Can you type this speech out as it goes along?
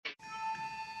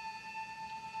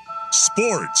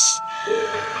sports.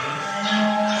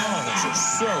 Oh, this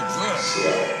is so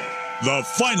good. The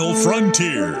final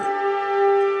frontier.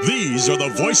 These are the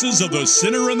voices of the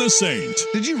sinner and the saint.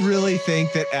 Did you really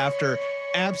think that after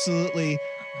absolutely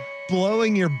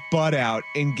blowing your butt out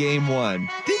in game one,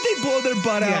 did they blow their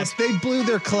butt out? Yes, they blew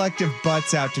their collective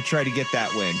butts out to try to get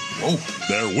that win.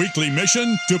 Their weekly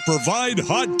mission to provide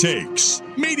hot takes,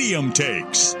 medium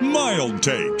takes, mild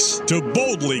takes, to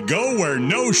boldly go where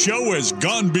no show has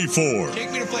gone before.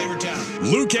 Take me to Flavor Town.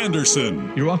 Luke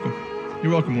Anderson. You're welcome.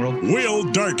 You're welcome, world. Will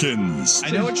Darkins. I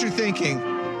know what you're thinking.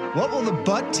 What will the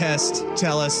butt test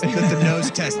tell us that the nose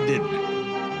test didn't?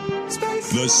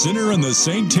 The Sinner and the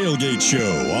Saint Tailgate Show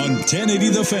on 1080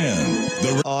 The Fan,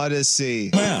 the Odyssey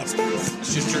map,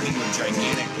 It's just turning into a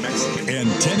gigantic Mexican. and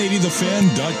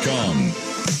 1080thefan.com.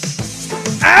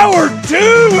 Hour 2!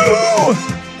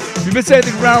 If you missed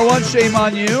anything from hour 1, shame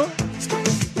on you.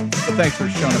 But thanks for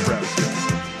showing up for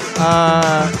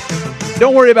hour 2.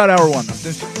 Don't worry about hour 1,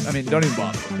 though. I mean, don't even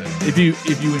bother with it. If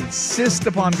you insist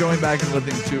upon going back and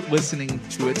listening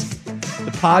to it,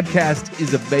 the podcast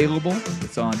is available.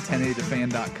 It's on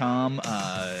 1080thefan.com,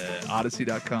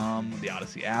 odyssey.com, the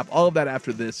Odyssey app. All of that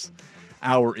after this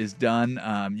hour is done.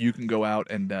 You can go out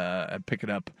and pick it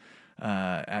up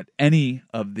at any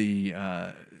of the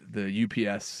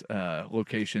UPS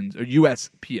locations, or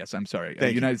USPS, I'm sorry,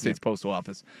 United States Postal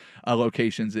Office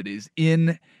locations. It is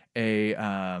in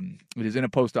a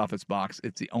post office box.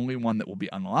 It's the only one that will be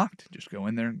unlocked. Just go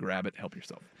in there and grab it. Help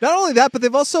yourself. Not only that, but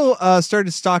they've also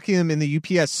started stocking them in the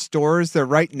UPS stores. They're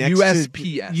right next to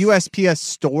USPS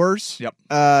stores. Yep.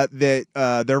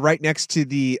 They're right next to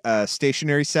the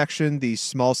stationery section, the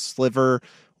small sliver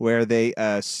where they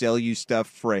sell you stuff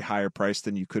for a higher price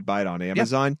than you could buy it on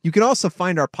Amazon. Yep. You can also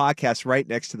find our podcast right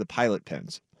next to the pilot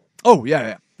pens. Oh,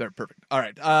 yeah. They're perfect. All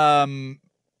right.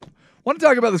 Want to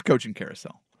talk about this coaching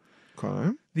carousel.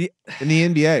 Okay. In the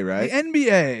NBA, right? The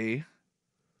NBA.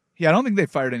 Yeah, I don't think they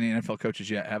fired any NFL coaches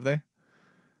yet, have they?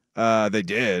 They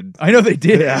did. I know they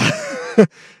did. Yeah.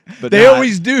 But they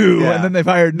always do, and then they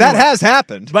fired. That has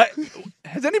happened. But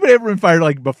has anybody ever been fired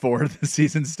like before the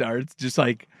season starts? Just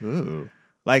like, ooh.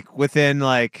 Like within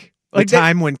the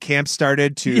time when camp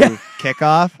started to kick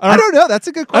off? I don't know. That's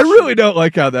a good question. I really don't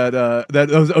like how that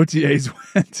those OTAs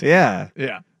went. Yeah.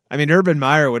 Yeah. I mean, Urban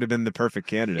Meyer would have been the perfect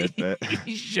candidate, but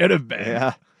he should have been.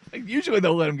 Yeah. Like, usually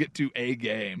they'll let him get to a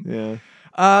game. Yeah.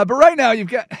 But right now you've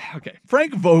got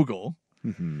Frank Vogel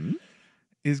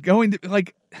is going to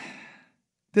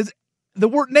does the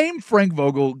word name Frank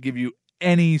Vogel give you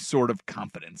any sort of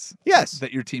confidence? Yes.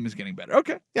 That your team is getting better.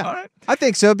 Okay. Yeah. All right. I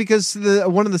think so, because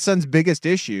one of the Suns' biggest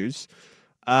issues,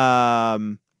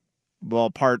 well,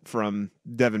 apart from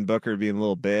Devin Booker being a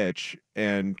little bitch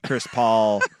and Chris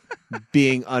Paul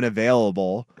being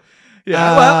unavailable.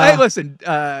 Yeah. Well, hey, listen,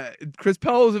 Chris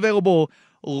Paul was available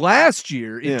last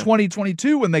year in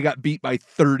 2022 when they got beat by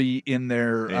 30 in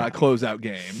their closeout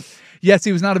game. Yes,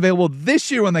 he was not available this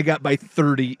year when they got by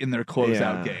 30 in their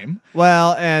closeout game.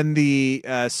 Well, and the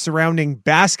surrounding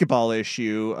basketball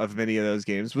issue of many of those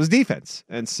games was defense.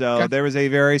 And so there was a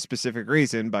very specific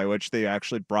reason by which they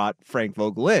actually brought Frank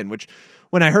Vogel in, which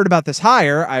when I heard about this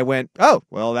hire, I went, oh,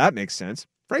 well, that makes sense.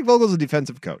 Frank Vogel's a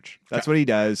defensive coach. That's what he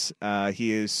does.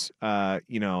 He is,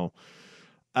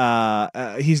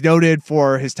 he's noted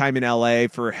for his time in LA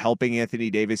for helping Anthony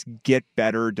Davis get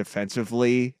better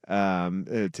defensively,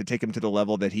 to take him to the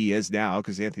level that he is now,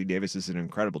 because Anthony Davis is an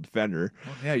incredible defender.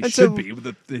 Well, yeah, he should be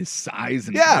with his size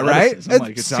and right.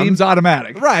 Like, it seems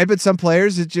automatic, right? But some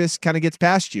players, it just kind of gets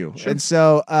past you. Sure. And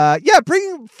so,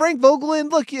 bring Frank Vogel in.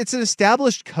 Look, it's an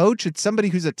established coach. It's somebody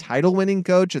who's a title-winning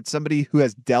coach. It's somebody who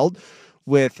has dealt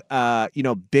with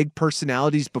big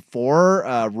personalities before.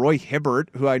 Roy Hibbert,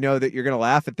 who I know that you're going to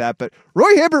laugh at that, but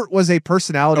Roy Hibbert was a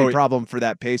personality problem for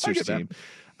that Pacers team.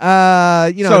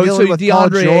 Dealing with Paul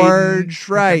George,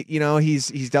 right?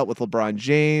 He's dealt with LeBron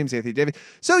James, Anthony Davis.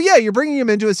 So you're bringing him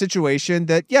into a situation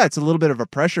that it's a little bit of a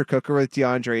pressure cooker with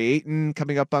DeAndre Ayton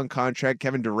coming up on contract,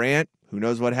 Kevin Durant, who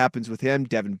knows what happens with him,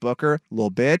 Devin Booker,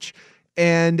 little bitch,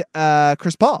 and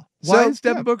Chris Paul. Why is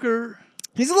Devin Booker?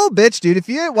 He's a little bitch, dude. If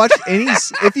you've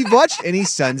watched any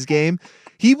Suns game,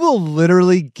 he will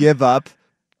literally give up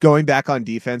going back on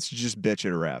defense to just bitch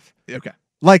at a ref. Okay.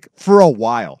 Like for a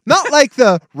while. Not like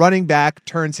the running back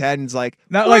turns head and is like,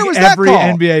 not like every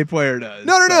NBA player does.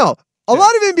 No. A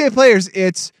lot of NBA players,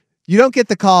 it's you don't get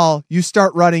the call, you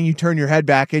start running, you turn your head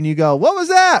back and you go, what was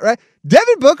that? Right?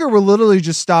 Devin Booker will literally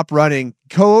just stop running,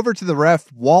 go over to the ref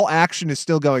while action is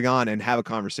still going on and have a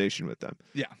conversation with them.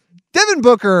 Yeah. Devin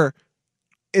Booker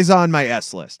is on my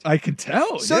S list. I can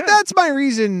tell. So that's my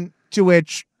reason to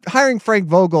which hiring Frank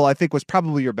Vogel, I think, was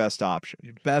probably your best option.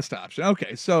 Your best option.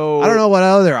 Okay, so I don't know what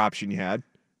other option you had.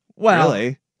 Well,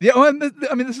 really? Yeah, well,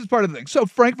 I mean, this is part of the thing. So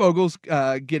Frank Vogel's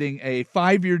getting a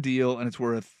 5-year deal, and it's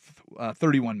worth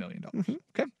 $31 million. Mm-hmm.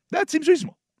 Okay, that seems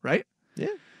reasonable, right? Yeah.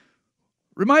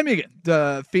 Remind me again.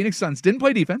 The Phoenix Suns didn't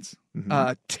play defense.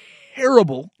 Mm-hmm.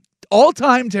 Terrible,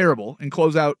 all-time terrible in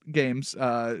closeout games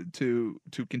to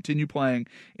continue playing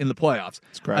in the playoffs.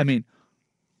 That's correct. I mean,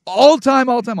 all-time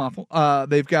awful.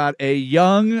 They've got a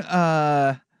young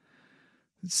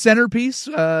centerpiece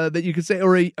that you could say,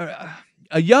 or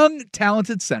a young,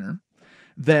 talented center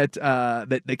that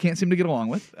they can't seem to get along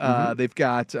with. They've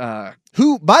got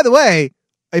who, by the way,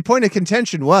 a point of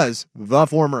contention was the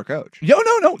former coach.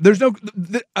 No. There's no.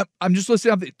 I'm just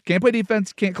listing up. Can't play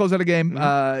defense. Can't close out a game.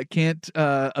 Can't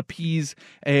appease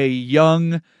a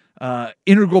young,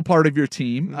 integral part of your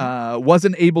team.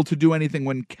 Wasn't able to do anything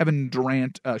when Kevin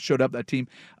Durant showed up. That team.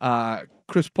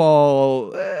 Chris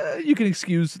Paul. You can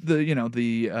excuse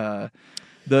the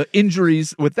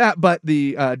injuries with that, but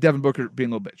the Devin Booker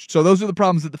being a little bitch. So those are the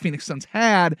problems that the Phoenix Suns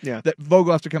had that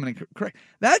Vogel has to come in and correct.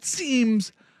 That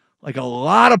seems like a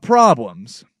lot of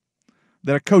problems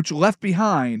that a coach left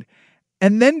behind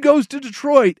and then goes to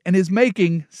Detroit and is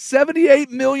making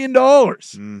 $78 million.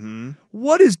 Mm-hmm.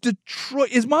 What is Detroit?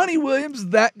 Is Monty Williams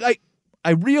that... I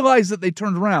realize that they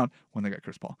turned around when they got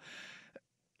Chris Paul.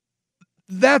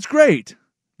 That's great.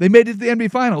 They made it to the NBA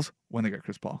Finals when they got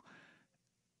Chris Paul.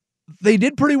 They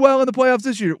did pretty well in the playoffs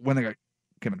this year when they got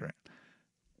Kevin Durant.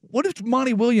 What has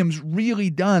Monty Williams really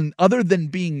done other than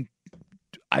being,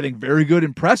 I think, very good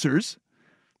impressors,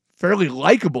 fairly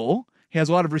likable? He has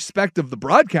a lot of respect of the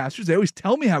broadcasters. They always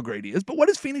tell me how great he is. But what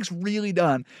has Phoenix really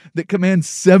done that commands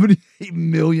 $78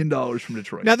 million from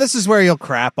Detroit? Now, this is where you'll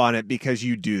crap on it because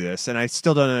you do this, and I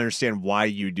still don't understand why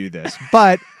you do this.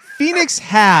 But Phoenix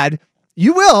had...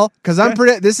 You will, because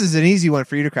this is an easy one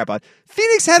for you to crap on.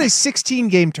 Phoenix had a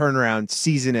 16-game turnaround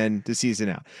season in to season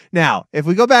out. Now, if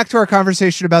we go back to our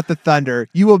conversation about the Thunder,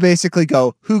 you will basically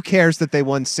go, who cares that they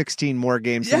won 16 more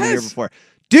games than the year before?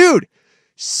 Dude,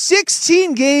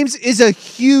 16 games is a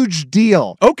huge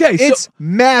deal. Okay. It's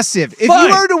massive. If you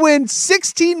were to win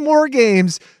 16 more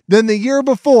games than the year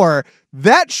before,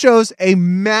 that shows a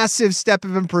massive step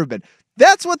of improvement.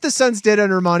 That's what the Suns did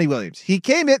under Monty Williams. He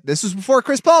came in, this was before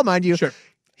Chris Paul, mind you. Sure.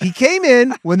 He came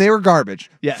in when they were garbage.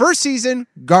 Yes. First season,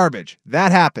 garbage.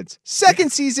 That happens.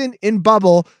 Second season in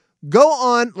bubble, go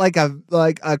on like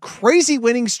a crazy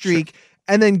winning streak,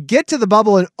 and then get to the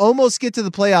bubble and almost get to the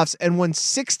playoffs and win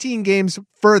 16 games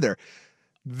further.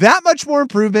 That much more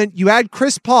improvement. You add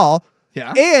Chris Paul,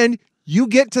 and you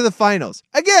get to the finals.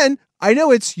 Again, I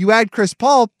know you add Chris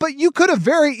Paul, but you could have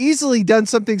very easily done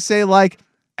something, say, like,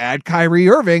 add Kyrie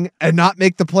Irving and not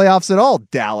make the playoffs at all,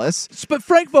 Dallas. But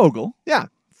Frank Vogel. Yeah.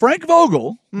 Frank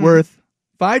Vogel, worth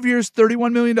 5 years,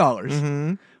 $31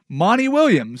 million. Monty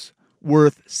Williams,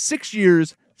 worth 6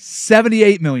 years,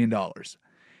 $78 million.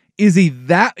 Is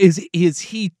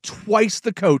he twice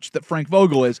the coach that Frank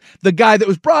Vogel is, the guy that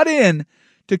was brought in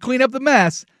to clean up the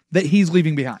mess that he's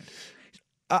leaving behind?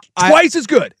 Twice as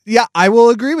good. Yeah, I will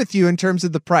agree with you in terms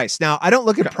of the price. Now, I don't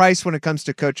look at price when it comes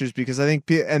to coaches because I think,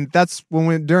 and that's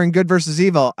when during Good versus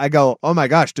Evil, I go, oh my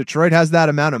gosh, Detroit has that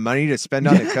amount of money to spend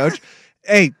on a coach.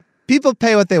 Hey, people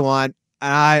pay what they want.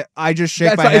 I just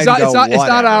shake my head and go, it's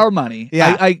not our money.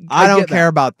 Yeah, I don't care that.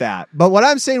 about that. But what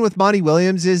I'm saying with Monty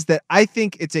Williams is that I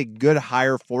think it's a good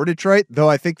hire for Detroit, though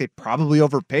I think they probably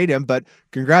overpaid him. But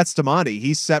congrats to Monty.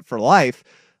 He's set for life.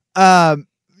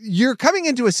 You're coming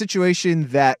into a situation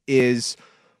that is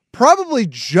probably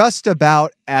just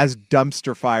about as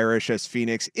dumpster fire-ish as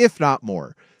Phoenix, if not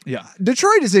more. Yeah.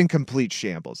 Detroit is in complete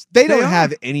shambles. They don't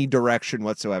have any direction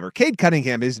whatsoever. Cade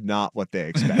Cunningham is not what they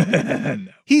expect. No.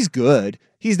 He's good.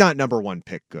 He's not number one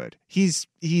pick good. He's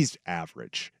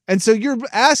average. And so you're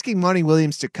asking Monty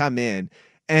Williams to come in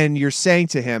and you're saying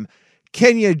to him,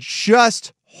 can you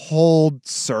just hold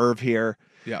serve here?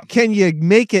 Yeah. Can you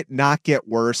make it not get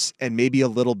worse and maybe a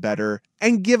little better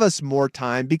and give us more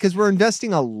time? Because we're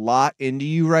investing a lot into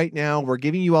you right now. We're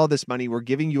giving you all this money. We're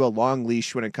giving you a long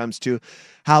leash when it comes to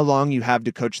how long you have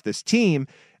to coach this team.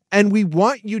 And we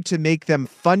want you to make them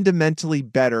fundamentally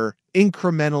better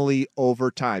incrementally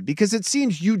over time, because it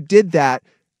seems you did that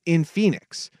in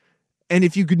Phoenix. And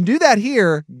if you can do that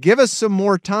here, give us some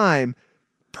more time.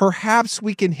 Perhaps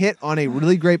we can hit on a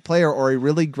really great player or a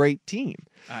really great team.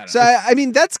 I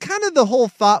mean, that's kind of the whole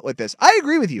thought with this. I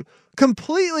agree with you.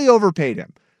 Completely overpaid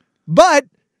him. But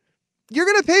you're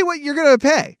going to pay what you're going to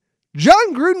pay.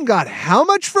 John Gruden got how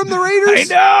much from the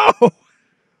Raiders? I know.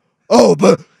 Oh,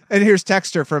 but And here's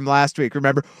Texter from last week.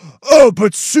 Remember? Oh,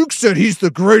 but Suk said he's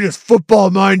the greatest football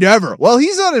mind ever. Well,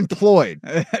 he's unemployed.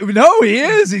 No, he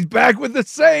is. He's back with the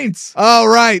Saints. Oh,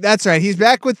 right. That's right. He's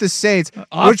back with the Saints. Which,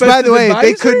 by Offensive the way, they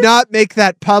advisor? could not make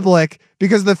that public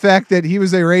because of the fact that he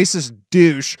was a racist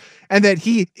douche and that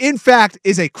he, in fact,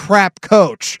 is a crap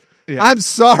coach. Yeah. I'm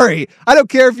sorry. I don't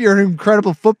care if you're an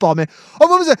incredible football man. Oh,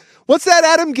 what was that? What's that,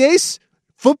 Adam Gase?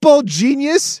 Football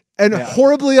genius and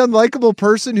horribly unlikable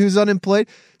person who's unemployed.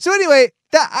 So anyway,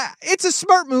 it's a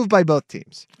smart move by both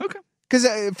teams. Okay.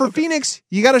 Because for Phoenix,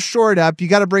 you got to shore it up. You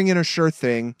got to bring in a sure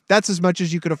thing. That's as much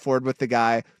as you could afford with the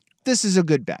guy. This is a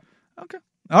good bet. Okay.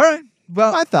 All right.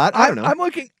 Well, I don't know.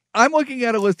 I'm looking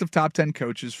at a list of top 10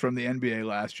 coaches from the NBA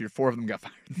last year. 4 of them got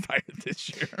fired this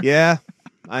year. Yeah,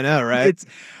 I know, right?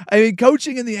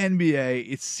 Coaching in the NBA,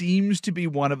 it seems to be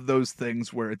one of those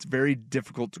things where it's very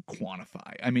difficult to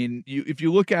quantify. I mean, if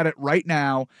you look at it right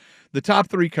now, the top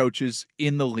 3 coaches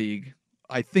in the league,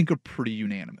 I think, are pretty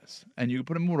unanimous. And you can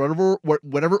put them in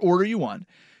whatever order you want.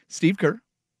 Steve Kerr,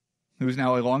 who is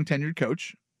now a long-tenured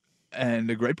coach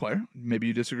and a great player. Maybe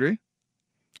you disagree?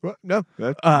 Well, no.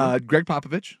 Greg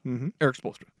Popovich, Eric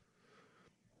Spoelstra.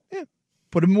 Yeah.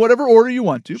 Put them in whatever order you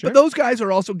want to. Sure. But those guys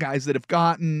are also guys that have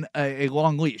gotten a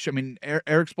long leash. I mean,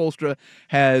 Eric Spoelstra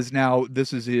has now,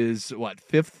 this is his,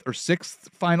 5th or 6th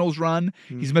finals run.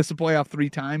 He's missed the playoff 3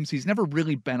 times. He's never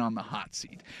really been on the hot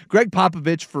seat. Greg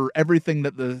Popovich, for everything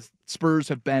that the Spurs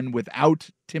have been without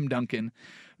Tim Duncan,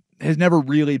 has never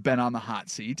really been on the hot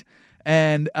seat.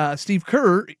 And Steve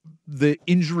Kerr, the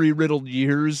injury-riddled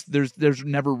years, there's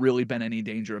never really been any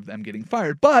danger of them getting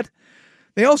fired. But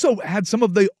they also had some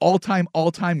of the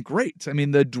all-time greats. I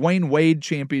mean, the Dwayne Wade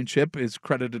championship is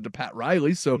credited to Pat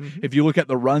Riley. So if you look at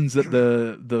the runs that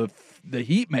the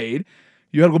Heat made,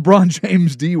 you had LeBron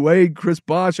James, D. Wade, Chris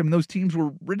Bosh. I mean, those teams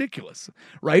were ridiculous,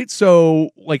 right?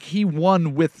 So, he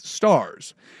won with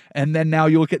stars. And then now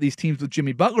you look at these teams with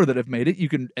Jimmy Butler that have made it. You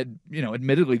can,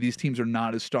 admittedly, these teams are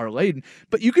not as star-laden,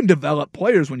 but you can develop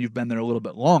players when you've been there a little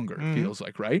bit longer, it feels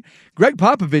like, right? Greg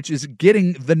Popovich is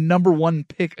getting the number 1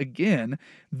 pick again,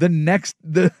 the next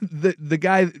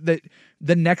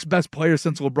best player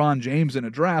since LeBron James in a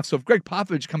draft. So if Greg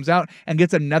Popovich comes out and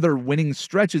gets another winning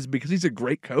stretch, is it because he's a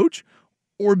great coach?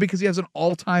 Or because he has an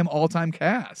all-time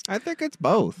cast? I think it's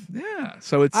both. Yeah.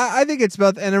 So it's. I think it's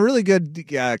both. And a really good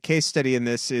case study in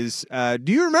this is,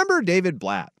 do you remember David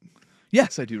Blatt?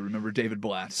 Yes, I do remember David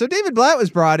Blatt. So David Blatt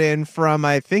was brought in from,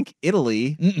 I think,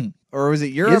 Italy. Or was it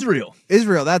Europe?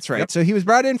 Israel, that's right. Yep. So he was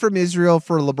brought in from Israel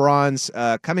for LeBron's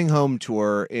coming home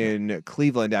tour in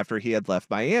Cleveland after he had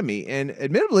left Miami. And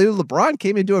admittedly, LeBron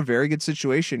came into a very good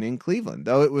situation in Cleveland,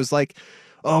 though it was like,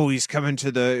 oh, he's coming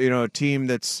to the team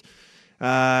that's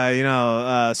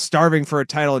starving for a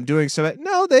title and doing so.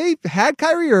 No, they had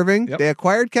Kyrie Irving. Yep. They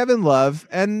acquired Kevin Love,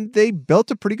 and they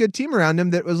built a pretty good team around him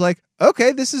that was like,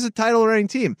 okay, this is a title-running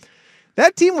team.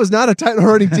 That team was not a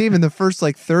title-running team in the first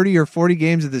 30 or 40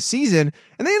 games of the season,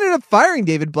 and they ended up firing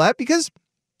David Blatt because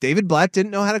David Blatt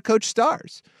didn't know how to coach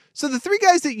stars. So the 3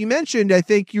 guys that you mentioned, I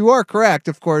think you are correct.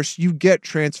 Of course, you get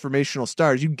transformational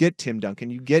stars. You get Tim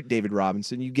Duncan. You get David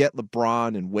Robinson. You get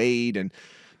LeBron and Wade and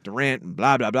Durant and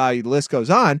blah, blah, blah. The list goes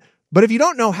on. But if you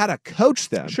don't know how to coach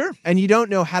them and you don't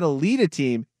know how to lead a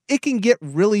team, it can get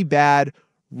really bad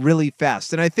really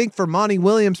fast. And I think for Monty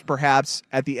Williams, perhaps,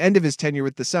 at the end of his tenure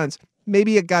with the Suns,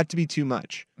 maybe it got to be too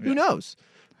much. Yeah. Who knows?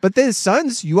 But the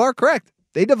Suns, you are correct.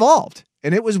 They devolved,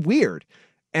 and it was weird.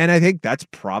 And I think that's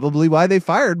probably why they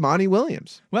fired Monty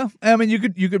Williams. Well, I mean, you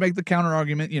could make the counter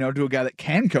argument, to a guy that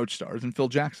can coach stars, and Phil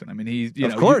Jackson. I mean,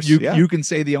 of course, you can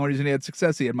say the only reason he had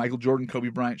success, he had Michael Jordan, Kobe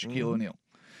Bryant, Shaquille O'Neal.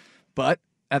 But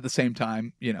at the same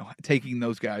time, taking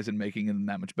those guys and making them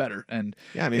that much better. And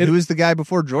yeah, I mean, who was the guy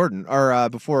before Jordan or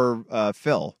before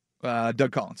Phil?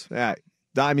 Doug Collins. Yeah,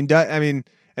 I mean, and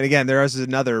again, there is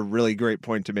another really great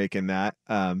point to make in that.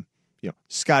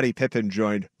 Scottie Pippen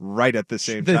joined right at the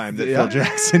same time that Phil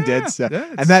Jackson did,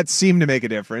 and that seemed to make a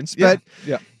difference. But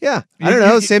I don't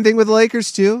know. Same thing with the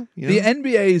Lakers too. The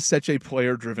NBA is such a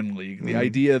player-driven league. The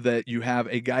idea that you have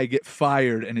a guy get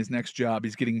fired and his next job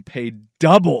he's getting paid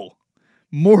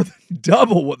more than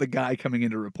double what the guy coming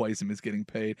in to replace him is getting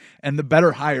paid, and the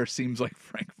better hire seems like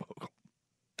Frank Vogel.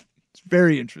 It's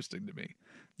very interesting to me.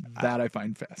 That I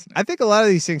find fascinating. I think a lot of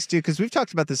these things too, because we've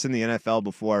talked about this in the NFL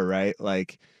before, right?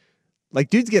 Like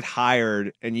dudes get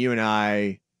hired, and you and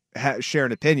I share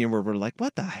an opinion where we're like,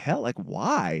 what the hell? Like,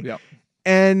 why? Yep.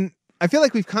 And I feel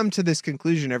like we've come to this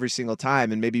conclusion every single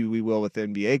time, and maybe we will with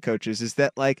NBA coaches, is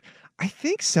that I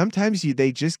think sometimes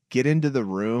they just get into the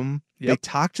room, they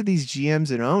talk to these GMs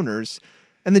and owners,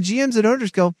 and the GMs and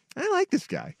owners go, I like this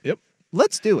guy. Yep.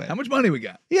 let's do it. How much money we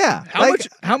got? Yeah.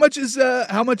 How much is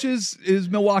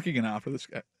Milwaukee going to offer this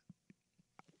guy?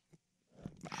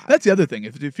 That's the other thing.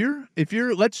 If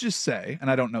you're let's just say,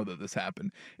 and I don't know that this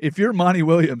happened, if you're Monty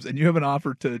Williams and you have an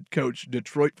offer to coach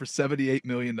Detroit for $78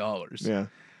 million, yeah.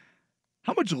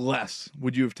 How much less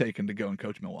would you have taken to go and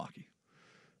coach Milwaukee?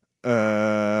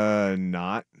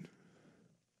 Not.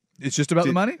 It's just about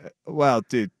the money? Well,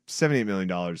 dude, $78 million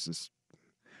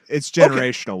it's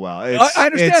generational. Okay. Well, I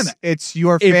understand that. It's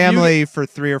your family for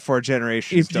 3 or 4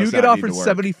 generations. If you get offered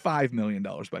 $75 million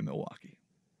by Milwaukee.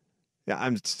 Yeah,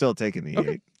 I'm still taking the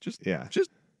 8. Just.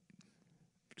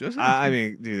 I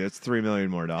mean, dude, that's $3 million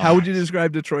more dollars. How would you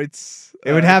describe Detroit's?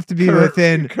 It would have to be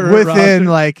within roster?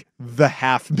 like the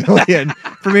 $500,000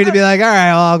 for me to be like, all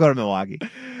right, I'll go to Milwaukee.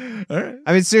 All right.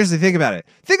 I mean, seriously, think about it.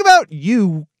 Think about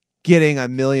you getting $1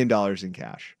 million in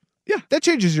cash. Yeah, that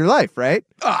changes your life, right?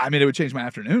 I mean, it would change my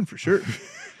afternoon for sure.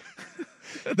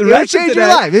 It would change your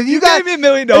life. If you gave me $1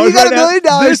 million, you got $1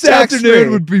 million this afternoon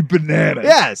would be bananas.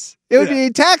 Yes, it would be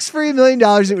tax-free $1 million.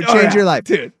 It would change your life,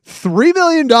 dude. $3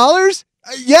 million.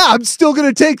 Yeah, I'm still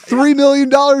going to take $3 million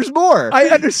more. I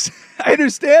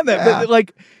understand that, but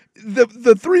like the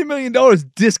 $3 million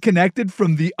disconnected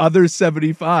from the other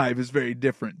 75 is very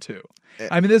different too.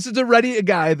 I mean, this is already a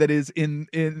guy that is in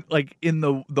the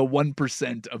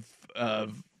 1%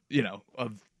 of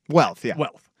wealth. Yeah,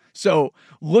 wealth. So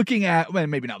looking at, well,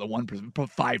 maybe not the 1%, but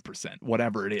 5%,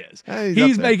 whatever it is,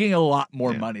 he's making a lot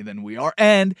more money than we are.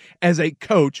 And as a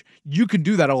coach, you can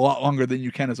do that a lot longer than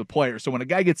you can as a player. So when a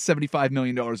guy gets $75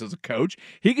 million as a coach,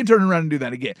 he can turn around and do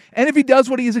that again. And if he does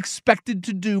what he is expected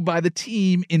to do by the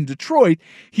team in Detroit,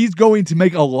 he's going to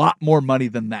make a lot more money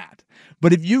than that.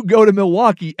 But if you go to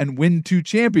Milwaukee and win 2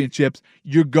 championships,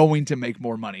 you're going to make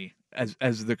more money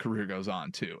as the career goes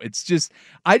on too. It's just,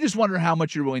 I just wonder how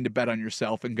much you're willing to bet on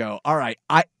yourself and go, all right,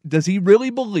 does he really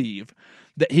believe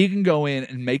that he can go in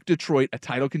and make Detroit a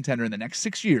title contender in the next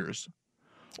 6 years?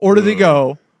 Or does he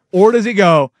go, dude,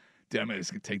 I'm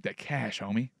just going to take that cash,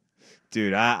 homie.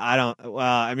 Dude, I don't, well,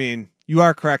 I mean, you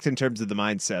are correct in terms of the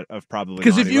mindset of probably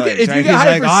because if you get right?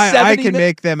 hired like, for I can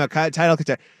make them a title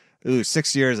contender. Ooh,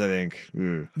 6 years, I think.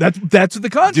 Ooh. That's the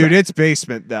contract. Dude, it's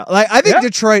basement though. Like, I think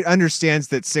Detroit understands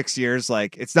that 6 years,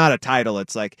 like, it's not a title.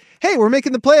 It's like, hey, we're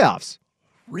making the playoffs.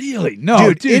 Really?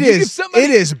 No, dude,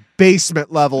 it is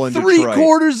basement level in Detroit.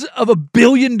 $750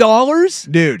 million?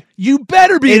 Dude. You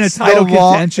better be in a title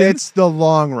contention. It's the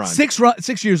long run. 6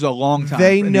 years is a long time.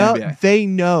 They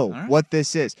know what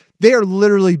this is. They are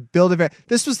literally building it.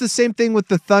 This was the same thing with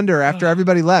the Thunder after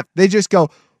everybody left. They just go,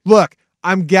 look,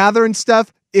 I'm gathering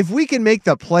stuff. If we can make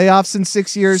the playoffs in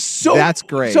 6 years, that's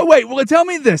great. So wait, well, tell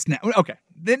me this now. Okay.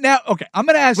 I'm going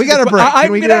to ask you. We got a break. I'm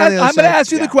going to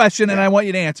ask you the question, and I want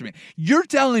you to answer me. You're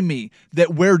telling me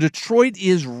that where Detroit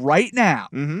is right now,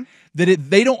 that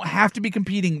they don't have to be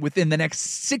competing within the next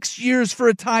 6 years for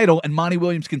a title, and Monty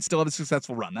Williams can still have a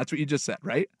successful run. That's what you just said,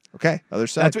 right? Okay, other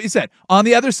side. That's what you said. On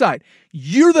the other side,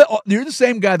 you're the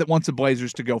same guy that wants the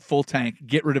Blazers to go full tank,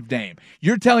 get rid of Dame.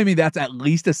 You're telling me that's at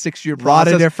least a 6-year process. A lot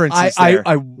of differences there.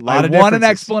 I want an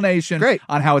explanation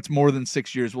on how it's more than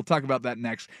 6 years. We'll talk about that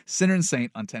next. Sinner and Saint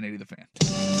on 1080 The Fan.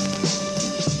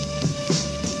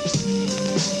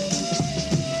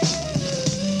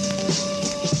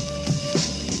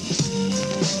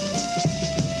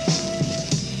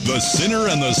 The Sinner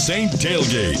and the Saint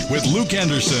Tailgate with Luke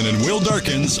Anderson and Will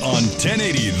Darkins on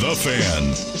 1080 The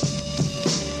Fan.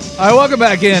 All right, welcome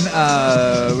back in.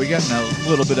 We got in a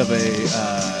little bit of a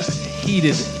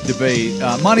heated debate.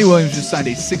 Monty Williams just signed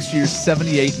a 6-year,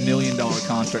 $78 million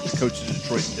contract to coach the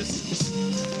Detroit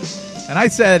Pistons. And I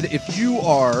said, if you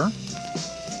are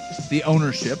the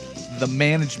ownership, the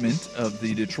management of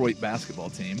the Detroit basketball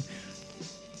team,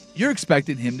 you're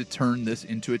expecting him to turn this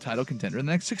into a title contender in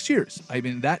the next 6 years. I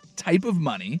mean, that type of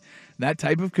money, that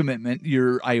type of commitment,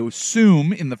 I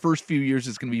assume in the first few years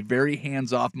it's going to be very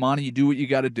hands-off. Monty, you do what you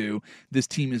got to do. This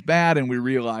team is bad, and we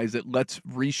realize that let's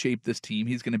reshape this team.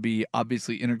 He's going to be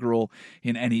obviously integral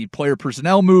in any player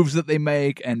personnel moves that they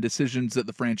make and decisions that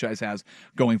the franchise has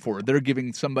going forward. They're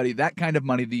giving somebody that kind of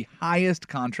money, the highest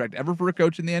contract ever for a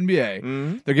coach in the NBA.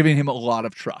 Mm-hmm. They're giving him a lot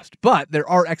of trust. But there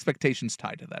are expectations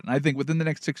tied to that. And I think within the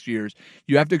next 6 years,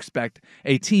 you have to expect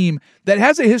a team that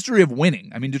has a history of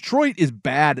winning. I mean, Detroit is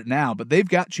bad now, but they've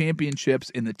got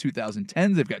championships in the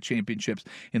 2010s. They've got championships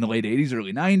in the late 80s,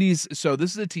 early 90s. So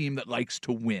this is a team that likes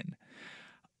to win.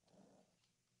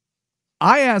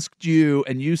 I asked you,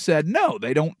 and you said, no,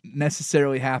 they don't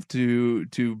necessarily have to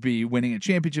be winning a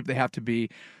championship. They have to be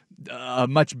a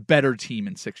much better team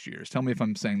in 6 years. Tell me if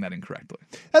I'm saying that incorrectly.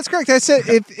 That's correct. I said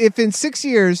if in 6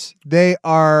 years they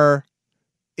are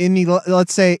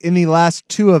let's say in the last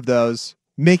two of those,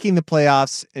 making the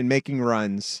playoffs and making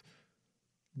runs,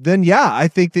 then yeah, I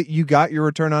think that you got your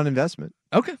return on investment.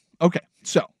 Okay.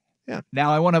 So yeah.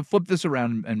 Now I want to flip this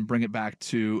around and bring it back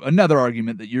to another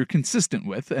argument that you're consistent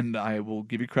with, and I will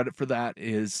give you credit for that,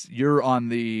 is you're on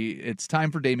it's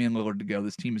time for Damian Lillard to go.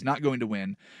 This team is not going to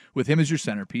win with him as your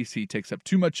centerpiece. He takes up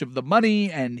too much of the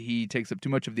money, and he takes up too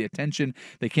much of the attention.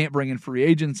 They can't bring in free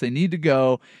agents. They need to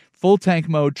go full tank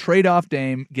mode, trade off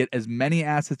Dame, get as many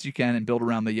assets you can, and build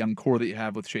around the young core that you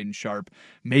have with Shaedon Sharpe,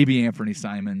 maybe Anthony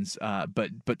Simons,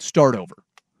 but start over.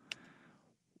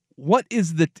 What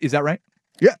is that right?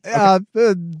 Yeah,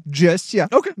 Okay. Just, yeah.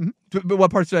 Okay. But what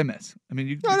parts did I miss? I mean,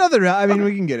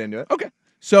 we can get into it. Okay.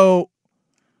 So,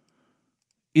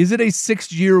 is it a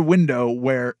 6-year window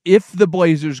where if the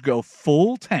Blazers go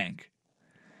full tank,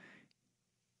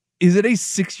 is it a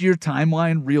 6-year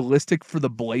timeline realistic for the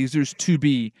Blazers to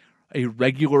be a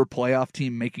regular playoff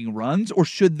team making runs, or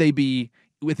should they be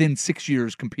within 6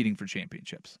 years competing for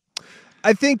championships?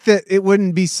 I think that it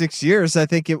wouldn't be 6 years. I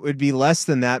think it would be less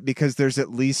than that because there's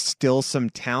at least still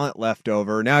some talent left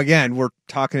over. Now, again, we're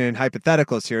talking in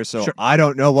hypotheticals here, so sure. I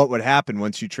don't know what would happen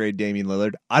once you trade Damian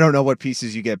Lillard. I don't know what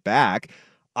pieces you get back.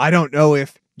 I don't know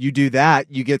if you do that,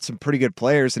 you get some pretty good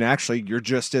players, and actually you're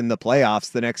just in the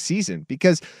playoffs the next season.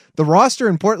 Because the roster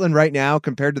in Portland right now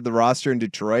compared to the roster in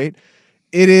Detroit,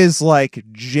 it is like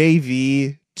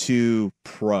JV to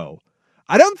pro.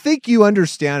 I don't think you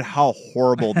understand how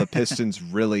horrible the Pistons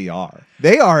really are.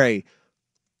 They are a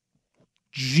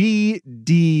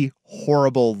GD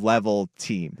horrible level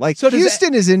team. Like, so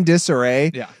Houston is in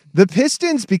disarray. Yeah. The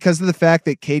Pistons, because of the fact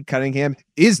that Cade Cunningham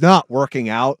is not working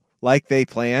out like they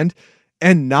planned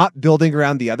and not building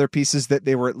around the other pieces that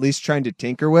they were at least trying to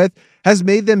tinker with, has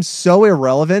made them so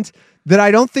irrelevant that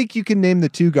I don't think you can name the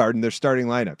two guard in their starting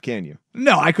lineup, can you?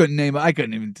 No, I couldn't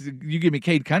even. You give me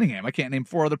Cade Cunningham. I can't name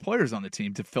 4 other players on the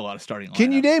team to fill out a starting lineup.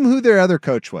 Can you name who their other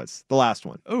coach was? The last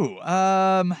one.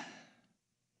 Oh,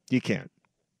 you can't.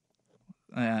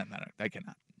 I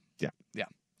cannot. Yeah.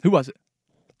 Who was it?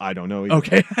 I don't know either.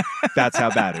 Okay. That's how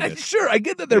bad it is. Sure, I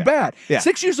get that they're bad. Yeah.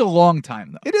 6 years is a long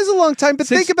time, though. It is a long time, but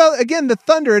think about, again, the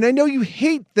Thunder, and I know you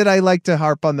hate that I like to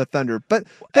harp on the Thunder, but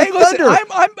the Thunder,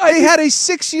 they had a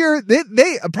 6-year,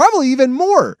 they probably even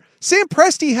more. Sam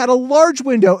Presti had a large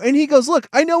window, and he goes, look,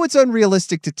 I know it's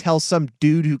unrealistic to tell some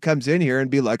dude who comes in here and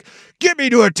be like, get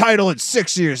me to a title in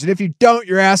 6 years, and if you don't,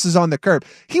 your ass is on the curb.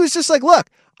 He was just like,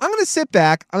 look, I'm going to sit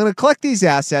back, I'm going to collect these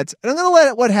assets, and I'm going to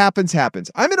let what happens.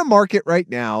 I'm in a market right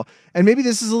now, and maybe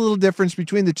this is a little difference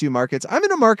between the two markets. I'm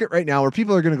in a market right now where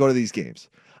people are going to go to these games.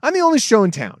 I'm the only show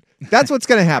in town. That's what's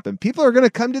going to happen. People are going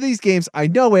to come to these games. I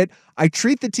know it. I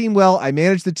treat the team well. I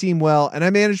manage the team well, and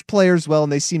I manage players well,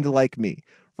 and they seem to like me,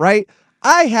 right?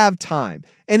 I have time.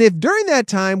 And if during that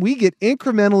time we get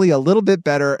incrementally a little bit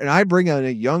better, and I bring on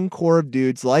a young core of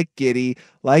dudes like Giddey,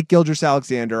 like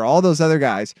Gilgeous-Alexander, all those other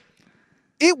guys,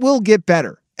 it will get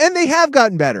better. And they have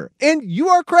gotten better. And you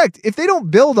are correct. If they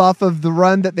don't build off of the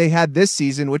run that they had this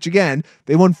season, which again,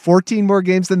 they won 14 more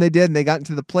games than they did, and they got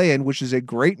into the play-in, which is a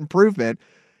great improvement.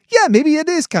 Yeah, maybe it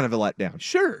is kind of a letdown.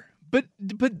 Sure. But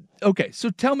okay, so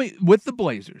tell me, with the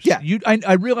Blazers, yeah.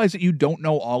 I realize that you don't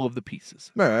know all of the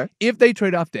pieces. All right. If they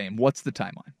trade off Dame, what's the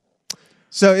timeline?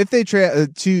 So if they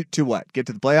trade to what? Get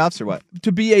to the playoffs or what?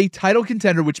 To be a title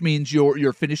contender, which means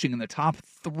you're finishing in the top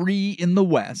 3 in the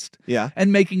West,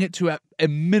 and making it to a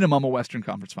minimum of Western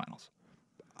Conference Finals.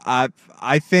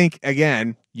 I think,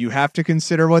 again, you have to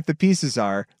consider what the pieces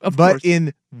are. Of but course.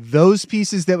 In those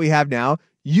pieces that we have now,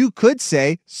 you could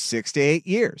say 6 to 8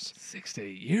 years. 6 to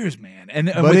 8 years, man.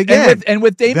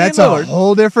 With Damian that's Lillard, a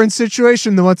whole different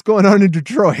situation than what's going on in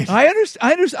Detroit. I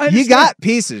understand. You got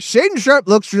pieces. Shaedon Sharpe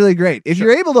looks really great. If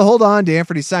you're able to hold on to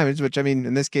Anthony Simons, which I mean,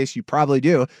 in this case, you probably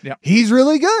do. Yeah. He's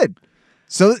really good.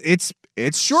 So it's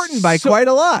shortened by quite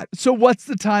a lot. So what's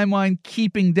the timeline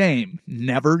keeping Dame?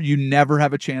 You never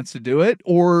have a chance to do it.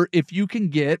 Or if you can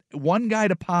get one guy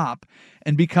to pop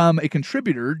and become a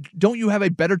contributor, don't you have a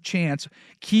better chance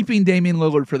keeping Damian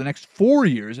Lillard for the next 4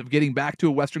 years of getting back to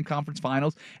a Western Conference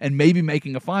Finals and maybe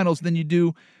making a finals than you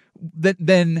do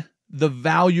than the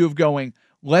value of going,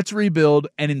 let's rebuild,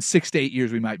 and in 6 to 8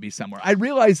 years we might be somewhere. I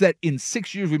realize that in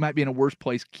 6 years we might be in a worse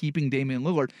place keeping Damian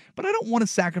Lillard, but I don't want to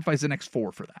sacrifice the next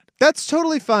 4 for that. That's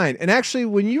totally fine. And actually,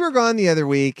 when you were gone the other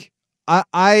week,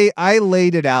 I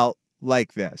laid it out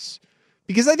like this.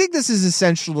 Because I think this is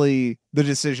essentially the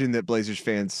decision that Blazers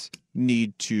fans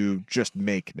need to just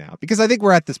make now. Because I think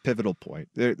we're at this pivotal point.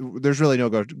 There's really no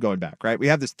going back, right? We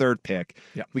have this 3rd pick.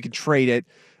 Yeah. We can trade it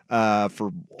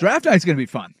for... Draft night's going to be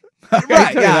fun.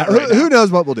 Right, yeah. Who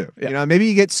knows what we'll do? Yeah. Maybe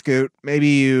you get Scoot. Maybe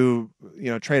you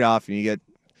trade off and you get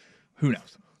Who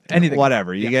knows? Anything.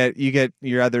 Whatever. You get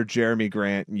your other Jeremy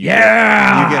Grant. And you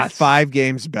get 5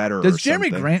 games better. Does Jeremy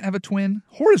Grant have a twin?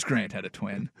 Horace Grant had a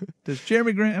twin. Does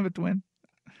Jeremy Grant have a twin?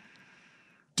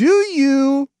 Do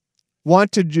you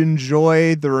want to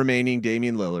enjoy the remaining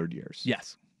Damian Lillard years?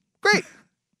 Yes. Great.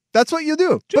 That's what you'll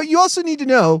do. But you also need to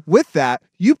know, with that,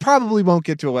 you probably won't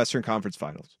get to a Western Conference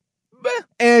Finals.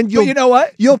 And you know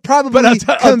what? You'll probably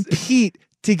compete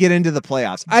to get into the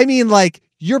playoffs. I mean, like,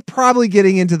 you're probably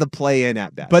getting into the play-in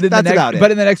at best. But in That's about it. But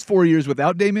in the next 4 years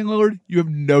without Damian Lillard, you have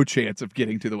no chance of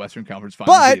getting to the Western Conference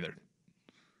Finals either.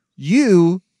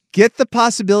 You get the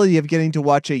possibility of getting to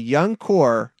watch a young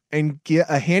core and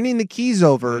handing the keys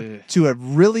over to a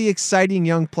really exciting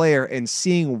young player and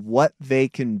seeing what they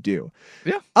can do.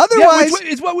 Yeah. Otherwise,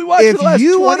 it's what we watched for the last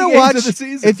 20 games of the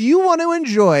season. If you want to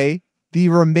enjoy the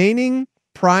remaining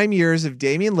prime years of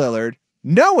Damian Lillard,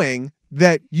 knowing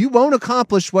that you won't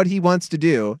accomplish what he wants to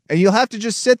do, and you'll have to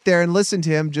just sit there and listen to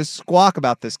him just squawk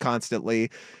about this constantly,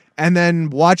 and then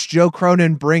watch Joe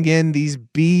Cronin bring in these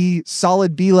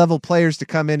solid B-level players to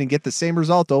come in and get the same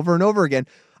result over and over again,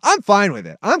 I'm fine with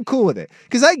it. I'm cool with it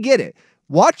because I get it.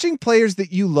 Watching players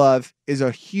that you love is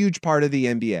a huge part of the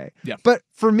NBA. Yeah. But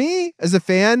for me, as a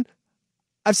fan,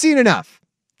 I've seen enough.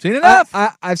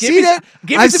 I've seen it.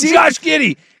 Give me some Josh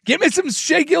Giddey. Give me some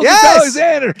Shea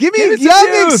Gilgeous-Alexander. Give me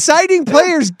young, exciting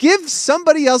players. Give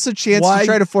somebody else a chance to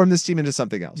try to form this team into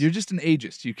something else. You're just an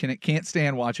ageist. You can't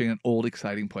stand watching an old,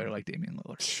 exciting player like Damian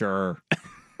Lillard. Sure.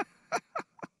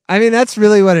 I mean, that's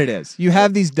really what it is. You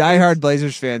have these diehard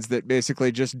Blazers fans that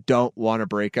basically just don't want to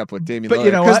break up with Damian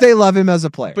Lillard because they love him as a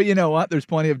player. But you know what? There's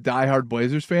plenty of diehard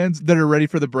Blazers fans that are ready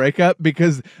for the breakup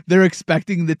because they're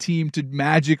expecting the team to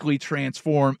magically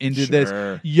transform into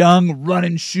this young run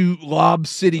and shoot Lob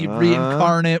City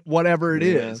reincarnate, whatever it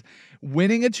is.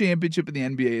 Winning a championship in the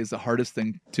NBA is the hardest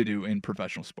thing to do in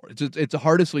professional sports. It's the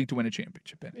hardest league to win a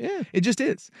championship in. Yeah. It just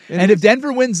is. If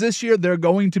Denver wins this year, they're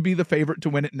going to be the favorite to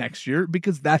win it next year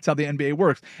because that's how the NBA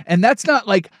works. And that's not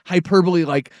like hyperbole,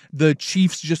 like the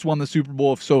Chiefs just won the Super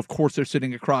Bowl, so of course they're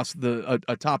sitting across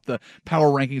atop the power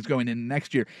rankings going into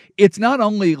next year. It's not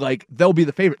only like they'll be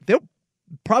the favorite, they'll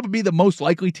probably be the most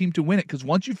likely team to win it because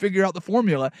once you figure out the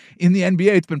formula in the NBA,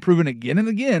 it's been proven again and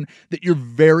again that you're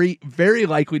very, very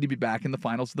likely to be back in the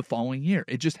finals the following year.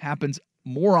 It just happens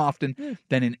more often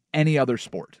than in any other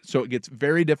sport. So it gets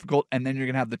very difficult, and then you're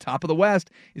going to have the top of the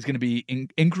West is going to be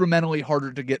incrementally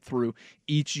harder to get through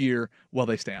each year while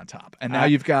they stay on top. And now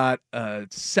you've got a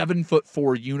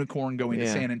 7'4" unicorn going to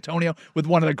San Antonio with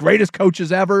one of the greatest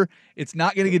coaches ever. It's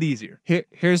not going to get easier.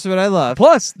 Here's what I love.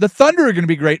 Plus, the Thunder are going to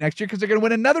be great next year because they're going to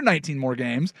win another 19 more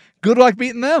games. Good luck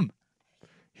beating them.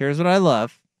 Here's what I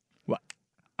love. What?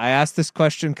 I ask this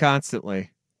question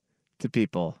constantly to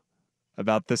people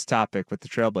about this topic with the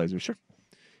Trail Blazers. Sure.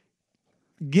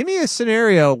 Give me a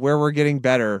scenario where we're getting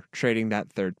better trading that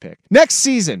third pick. Next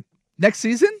season?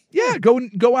 Yeah,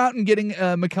 go out and getting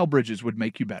Mikal Bridges would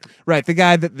make you better. Right, the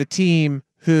guy that the team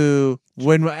who,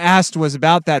 when asked was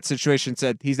about that situation,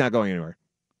 said he's not going anywhere.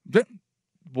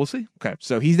 We'll see. Okay,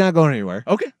 so he's not going anywhere.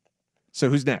 Okay. So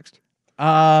who's next?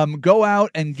 Go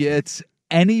out and get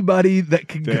anybody that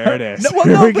can go. There it is.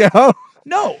 Here we go.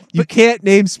 No. You can't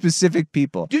name specific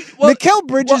people. Mikal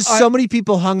Bridges, so many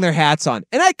people hung their hats on.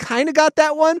 And I kind of got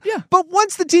that one. Yeah. But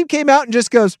once the team came out and just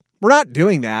goes, we're not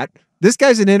doing that. This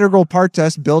guy's an integral part to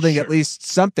us building at least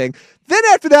something. Then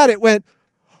after that, it went,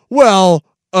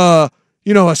 a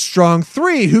strong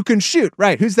 3 who can shoot.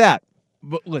 Right. Who's that?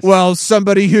 Well,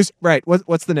 somebody who's right.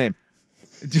 What's the name?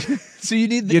 So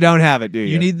you don't have it, do you?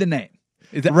 You need the name.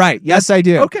 Is that right? Yes, I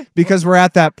do. Okay. Because we're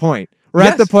at that point. We're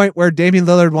at the point where Damian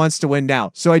Lillard wants to win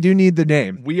now. So I do need the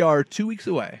name. We are 2 weeks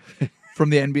away from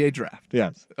the NBA draft.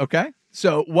 Yes. Okay.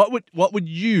 So what would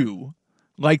you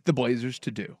like the Blazers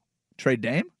to do? Trade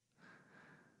Dame?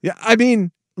 Yeah. I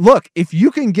mean, look, if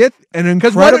you can get an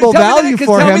incredible value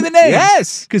for him. Tell me the names.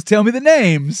 Yes. Because tell me the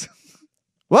names.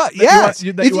 Well, yes.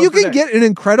 If you can get an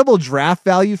incredible draft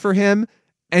value for him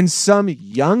and some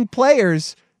young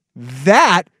players,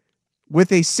 that with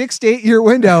a 6 to 8 year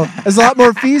window is a lot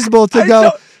more feasible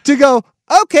to go,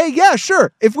 okay, yeah,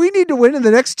 sure. If we need to win in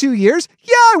the next 2 years,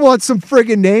 yeah, I want some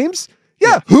friggin' names.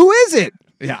 Yeah. Who is it?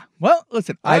 Yeah. Well,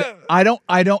 listen, I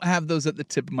don't have those at the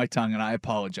tip of my tongue, and I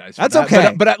apologize. That's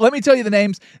okay. But let me tell you the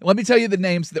names. Let me tell you the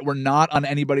names that were not on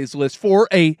anybody's list for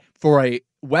a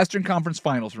Western Conference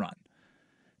Finals run.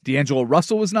 D'Angelo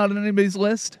Russell was not on anybody's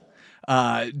list.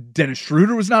 Dennis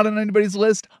Schroeder was not on anybody's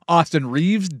list. Austin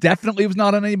Reeves definitely was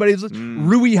not on anybody's list.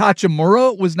 Rui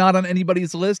Hachimura was not on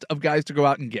anybody's list of guys to go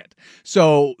out and get.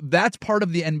 So that's part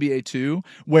of the NBA too,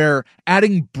 where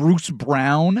adding Bruce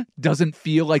Brown doesn't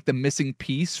feel like the missing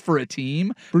piece for a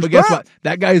team. But guess what?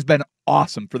 That guy has been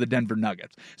awesome for the Denver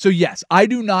Nuggets. So yes, I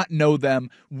do not know them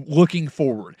looking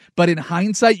forward. But in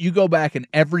hindsight, you go back and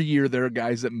every year there are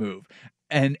guys that move.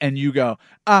 And you go,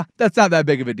 that's not that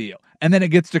big of a deal. And then it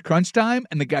gets to crunch time,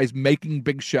 and the guy's making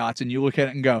big shots, and you look at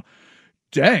it and go,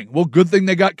 dang, well, good thing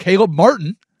they got Caleb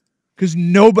Martin, because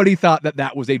nobody thought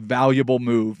that was a valuable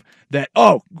move. That,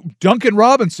 Duncan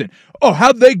Robinson,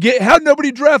 how'd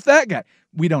nobody draft that guy?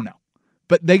 We don't know.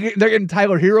 But they're getting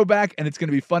Tyler Hero back, and it's going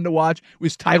to be fun to watch.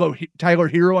 Was Tyler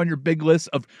Hero on your big list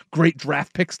of great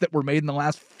draft picks that were made in the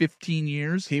last 15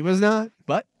 years? He was not,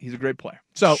 but he's a great player.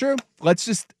 So sure. Let's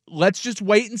just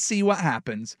wait and see what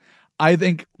happens. I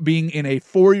think being in a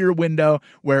 4-year window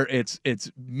where it's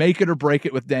make it or break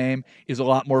it with Dame is a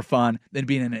lot more fun than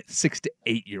being in a 6 to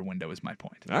 8 year window. Is my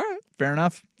point. All right, fair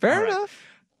enough. Fair enough.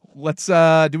 Let's.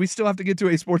 Do we still have to get to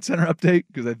a Sports Center update?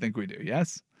 Because I think we do.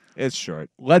 Yes. It's short.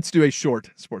 Let's do a short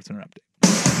Sports Center update.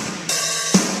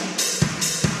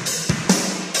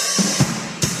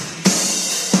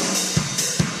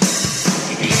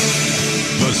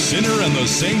 The Sinner and the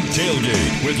Saint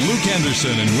Tailgate with Luke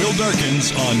Anderson and Will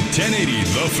Darkins on 1080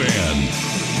 The Fan.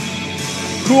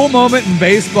 Cool moment in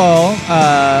baseball.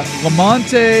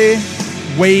 Lamonte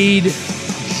Wade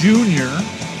Jr.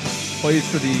 plays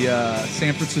for the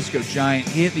San Francisco Giant.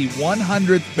 He hit the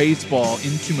 100th baseball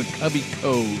into McCovey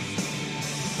Cove.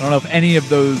 I don't know if any of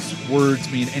those words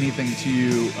mean anything to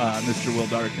you, Mr. Will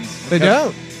Darkins. They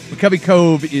don't. McCovey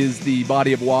Cove is the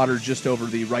body of water just over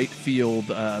the right field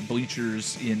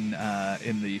bleachers in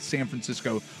the San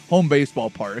Francisco home baseball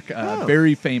park.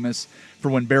 Very famous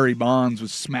for when Barry Bonds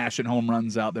was smashing home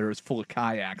runs out there. It was full of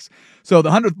kayaks. So the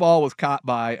 100th ball was caught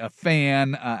by a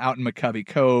fan out in McCovey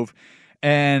Cove.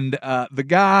 And the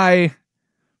guy,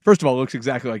 first of all, looks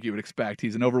exactly like you would expect.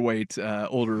 He's an overweight,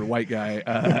 older white guy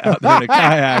out there in a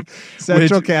kayak.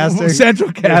 Central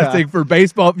casting for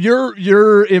baseball.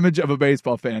 Your image of a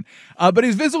baseball fan. But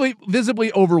he's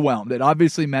visibly overwhelmed. It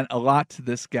obviously meant a lot to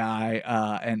this guy,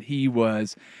 and he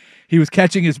was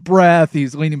catching his breath.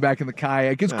 He's leaning back in the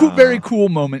kayak. It's a very cool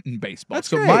moment in baseball. That's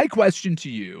so great. My question to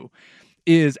you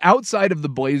is, outside of the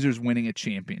Blazers winning a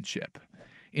championship,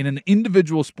 in an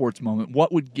individual sports moment,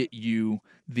 what would get you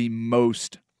the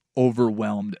most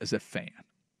overwhelmed as a fan?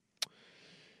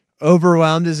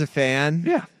 Overwhelmed as a fan?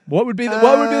 Yeah. What would be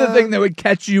the thing that would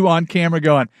catch you on camera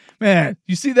going, man,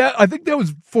 you see that? I think that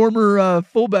was former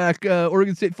fullback,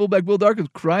 Oregon State fullback Will Darkins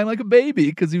crying like a baby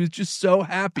because he was just so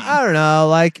happy. I don't know.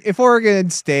 Like, if Oregon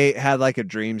State had like a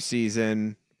dream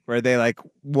season where they like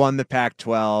won the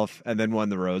Pac-12 and then won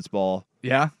the Rose Bowl.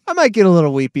 Yeah. I might get a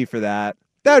little weepy for that.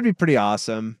 That would be pretty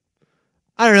awesome.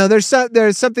 I don't know.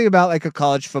 There's something about like a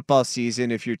college football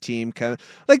season if your team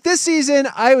like this season.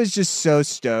 I was just so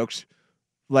stoked,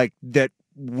 like that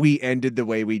we ended the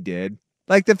way we did.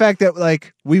 Like the fact that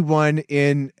like we won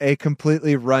in a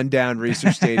completely rundown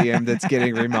Reser Stadium that's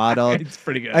getting remodeled. It's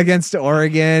pretty good against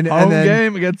Oregon. Home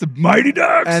game against the Mighty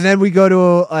Ducks, and then we go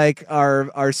to like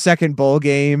our second bowl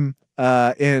game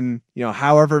in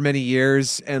however many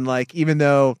years, and like even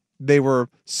though they were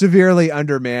severely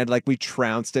undermanned, like we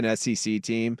trounced an SEC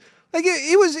team. Like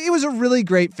it was a really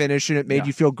great finish, and it made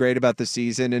you feel great about the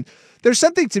season. And there's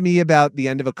something to me about the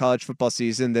end of a college football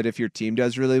season that if your team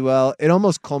does really well, it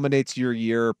almost culminates your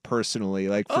year personally,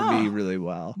 like for me, really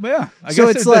well. Yeah, I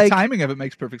guess it's like the timing of it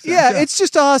makes perfect sense. Yeah, it's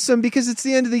just awesome because it's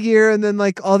the end of the year, and then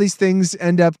like all these things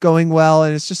end up going well,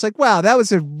 and it's just like, wow, that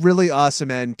was a really awesome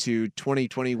end to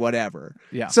 2020, whatever.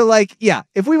 Yeah. So like,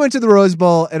 if we went to the Rose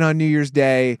Bowl and on New Year's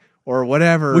Day or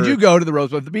whatever, would you go to the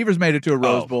Rose Bowl? If the Beavers made it to a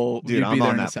Rose Bowl, dude, you'd I'm be there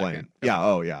on in that a second. plane. Yeah.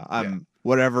 Oh yeah.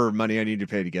 Whatever money I need to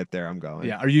pay to get there, I'm going.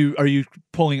 Yeah. Are you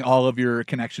pulling all of your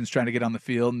connections trying to get on the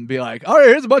field and be like, all right,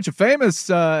 here's a bunch of famous.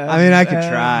 I mean, I could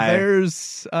try.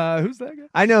 There's who's that guy?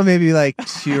 I know maybe like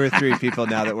 2 or 3 people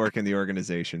now that work in the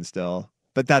organization still,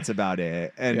 but that's about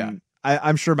it. And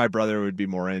I'm sure my brother would be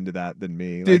more into that than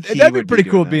me. Dude, like, that'd be pretty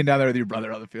cool being down there with your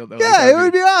brother on the field. Though. Yeah, like, it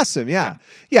would be awesome. Yeah.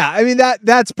 I mean,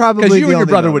 that's probably because you and your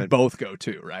brother moment. would both go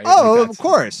too, right? Oh, of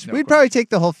course. We'd probably take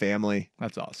the whole family.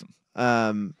 That's awesome.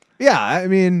 Yeah, I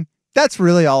mean, that's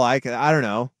really all I don't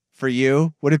know. For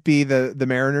you, would it be the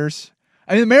Mariners?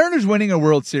 I mean, the Mariners winning a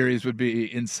World Series would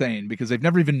be insane because they've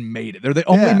never even made it. They're the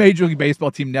only Major League Baseball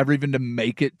team never even to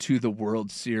make it to the World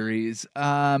Series.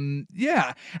 And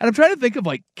I'm trying to think of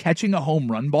like catching a home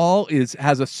run ball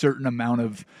has a certain amount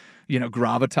of,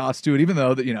 gravitas to it, even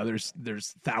though that,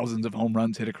 there's thousands of home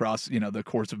runs hit across, the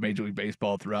course of Major League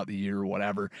Baseball throughout the year or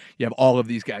whatever. You have all of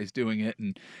these guys doing it,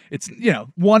 and it's,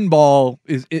 one ball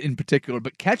is in particular,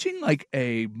 but catching like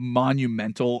a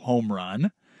monumental home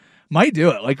run might do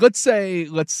it. Like, let's say,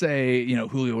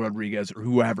 Julio Rodriguez or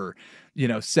whoever,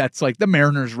 sets like the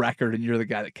Mariners record, and you're the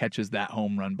guy that catches that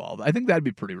home run ball. I think that'd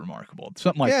be pretty remarkable.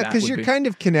 Something like that. Yeah, because you're kind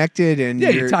of connected, and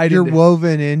you're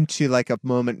woven into like a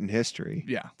moment in history.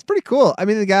 Yeah, it's pretty cool. I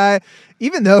mean, the guy,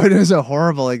 even though it was a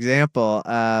horrible example,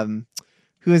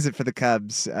 who is it for the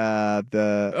Cubs?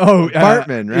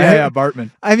 Bartman, right? Yeah,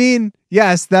 Bartman. I mean,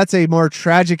 yes, that's a more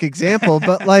tragic example,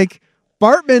 but like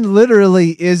Bartman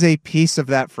literally is a piece of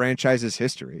that franchise's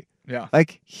history. Yeah,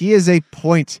 like he is a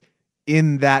point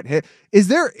in that hit. Is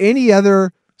there any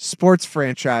other sports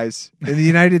franchise in the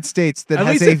United States that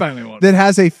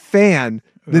has a fan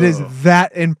that is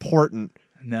that important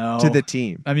to the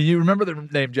team? I mean, you remember the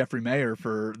name Jeffrey Mayer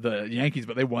for the Yankees,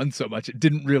 but they won so much it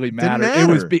didn't really matter. It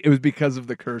was because of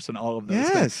the curse and all of those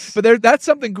things. But that's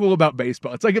something cool about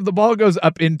baseball. It's like if the ball goes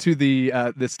up into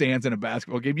the stands in a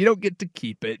basketball game, you don't get to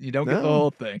keep it. You don't get the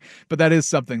whole thing. But that is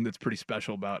something that's pretty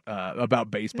special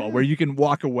about baseball, where you can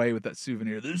walk away with that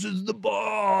souvenir. This is the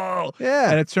ball.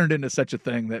 Yeah, and it's turned into such a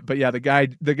thing that. But yeah, the guy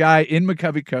in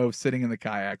McCovey Cove sitting in the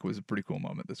kayak was a pretty cool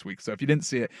moment this week. So if you didn't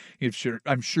see it,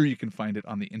 I'm sure you can find it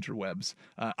on the interwebs.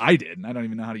 I did, and I don't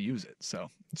even know how to use it. So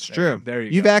it's true. There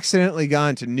You've accidentally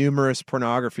gone to numerous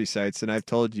pornography sites, and I've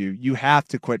told you have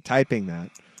to quit typing that.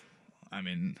 I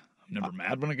mean, I'm never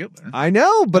mad when I get there. I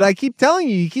know, but I keep telling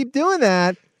you keep doing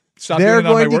that. They're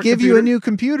going to give you a new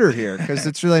computer here because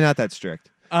it's really not that strict.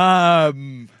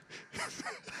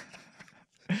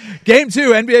 Game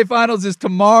 2, NBA Finals is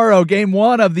tomorrow. Game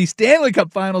 1 of the Stanley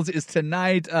Cup Finals is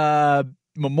tonight.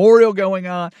 Memorial going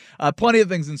on. Plenty of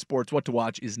things in sports. What to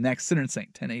watch is next. Sinner and Saint,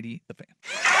 1080 The Fan.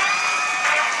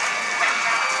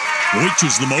 Which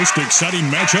is the most exciting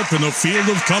matchup in the field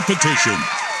of competition?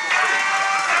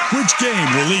 Which game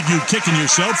will leave you kicking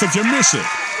yourself if you miss it?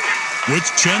 Which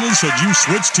channel should you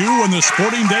switch to when the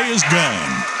sporting day is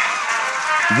gone?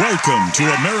 Welcome to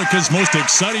America's most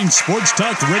exciting sports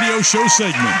talk radio show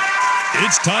segment.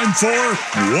 It's time for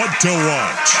What to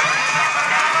Watch.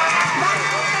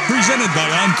 Presented by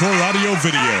Encore Audio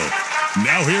Video.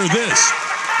 Now hear this.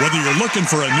 Whether you're looking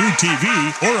for a new TV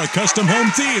or a custom home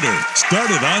theater,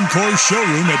 start at Encore's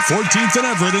showroom at 14th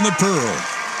and Everett in the Pearl.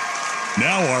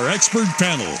 Now our expert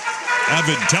panel.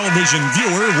 Avid television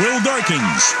viewer Will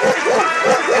Darkins.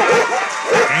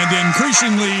 And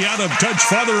increasingly out-of-touch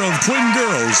father of twin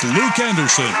girls, Luke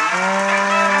Anderson.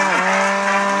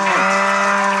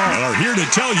 Are here to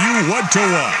tell you what to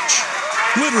watch.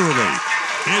 Literally.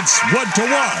 It's What to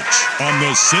Watch on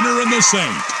The Sinner and the Saint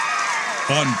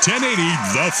on 1080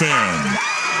 The Fan.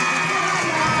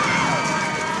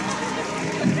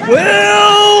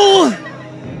 Well,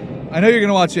 I know you're going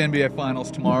to watch the NBA Finals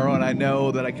tomorrow, and I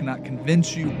know that I cannot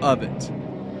convince you of it.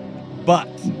 But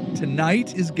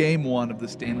tonight is Game 1 of the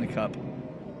Stanley Cup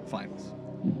Finals.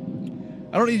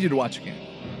 I don't need you to watch a game.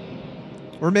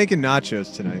 We're making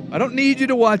nachos tonight. I don't need you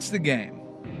to watch the game.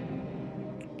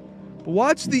 But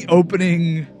watch the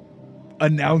opening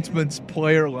announcements,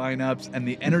 player lineups, and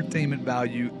the entertainment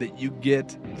value that you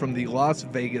get from the Las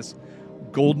Vegas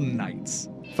Golden Knights.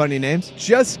 Funny names?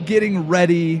 Just getting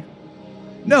ready.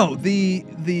 No,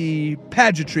 the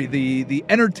pageantry, the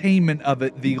entertainment of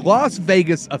it, the Las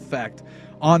Vegas effect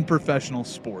on professional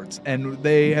sports. And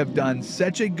they have done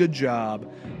such a good job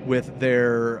with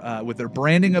their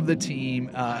branding of the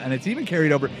team, and it's even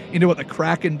carried over into what the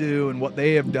Kraken do and what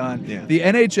they have done. Yeah. The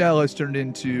NHL has turned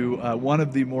into one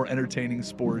of the more entertaining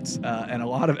sports, and a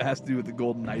lot of it has to do with the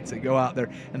Golden Knights. They go out there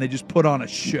and they just put on a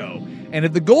show. And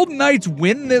if the Golden Knights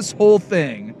win this whole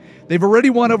thing, they've already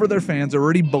won over their fans. They're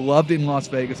already beloved in Las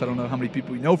Vegas. I don't know how many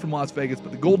people you know from Las Vegas,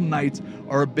 but the Golden Knights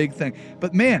are a big thing.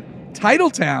 But man,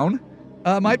 Titletown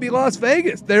might be Las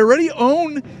Vegas. They already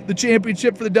own the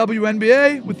championship for the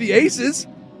WNBA with the Aces.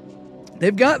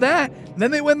 They've got that. And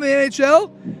then they win the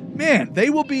NHL. Man,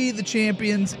 they will be the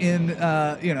champions in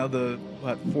the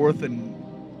fourth and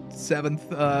seventh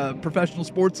professional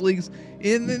sports leagues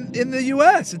in the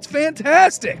U.S. It's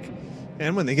fantastic.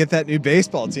 And when they get that new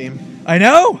baseball team. I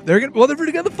know. They've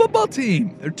already got the football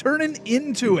team. They're turning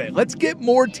into it. Let's get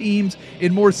more teams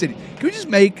in more cities. Can we just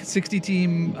make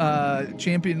 60-team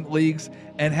champion leagues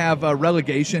and have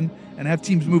relegation and have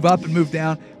teams move up and move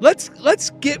down?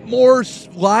 Let's get more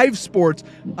live sports.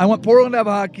 I want Portland to have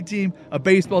a hockey team, a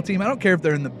baseball team. I don't care if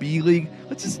they're in the B League.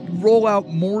 Let's just roll out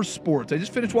more sports. I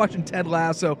just finished watching Ted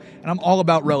Lasso, and I'm all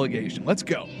about relegation. Let's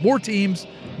go. More teams,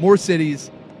 more cities.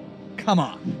 come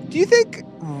on. Do you think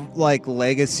like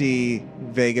legacy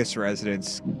Vegas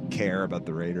residents care about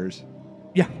the Raiders?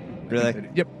 Yeah. Really?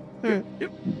 Yep. Alright.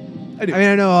 Yep. I do. I mean,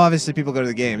 I know obviously people go to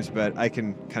the games, but I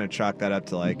can kind of chalk that up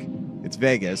to like it's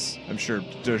Vegas. I'm sure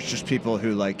there's just people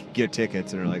who like get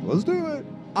tickets and are like, let's do it.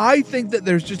 I think that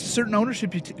there's just a certain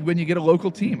ownership when you get a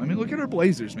local team. I mean, look at our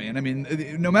Blazers, man. I mean,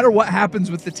 no matter what happens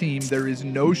with the team, there is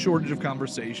no shortage of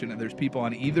conversation, and there's people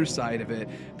on either side of it.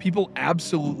 People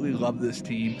absolutely love this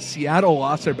team. Seattle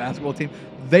lost their basketball team.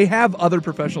 They have other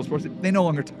professional sports. They no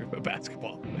longer talk about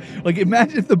basketball. Like,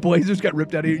 imagine if the Blazers got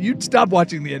ripped out of here. You'd stop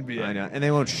watching the NBA. I know, and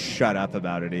they won't shut up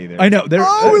about it either. I know. We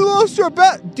lost our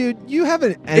bet. Dude, you have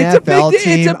an It's a big NFL deal.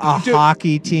 team, It's a- dude.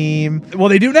 hockey team. Well,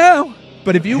 they do now.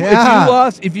 But if you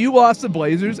Yeah. if you lost the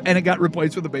Blazers and it got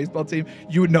replaced with a baseball team,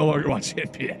 you would no longer watch the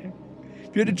NBA.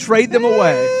 If you had to trade them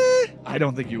away, I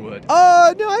don't think you would. No,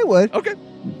 I would. Okay.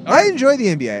 I enjoy the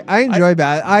NBA. I enjoy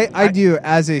I do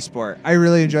as a sport. I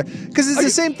really enjoy because it's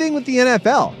the same thing with the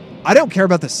NFL. I don't care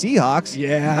about the Seahawks.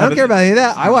 Yeah. I don't care about any of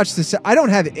that. I watch this. I don't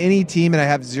have any team and I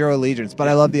have zero allegiance, but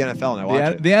I love the NFL and I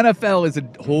watch it. The NFL is a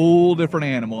whole different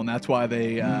animal, and that's why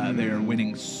they are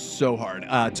winning so hard.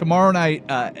 Tomorrow night,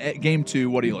 at Game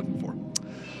 2, what are you looking for?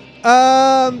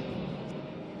 I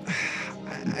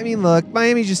mean, look,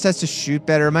 Miami just has to shoot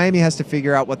better. Miami has to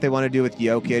figure out what they want to do with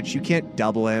Jokic. You can't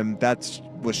double him. That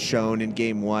was shown in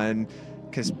Game 1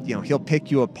 because he'll pick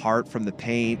you apart from the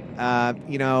paint.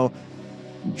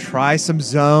 Try some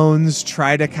zones,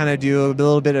 try to kind of do a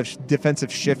little bit of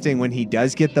defensive shifting when he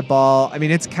does get the ball. I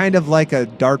mean, it's kind of like a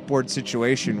dartboard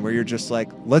situation where you're just like,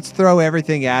 let's throw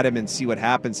everything at him and see what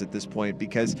happens at this point.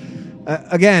 Because,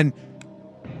 again,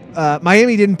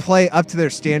 Miami didn't play up to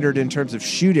their standard in terms of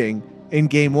shooting in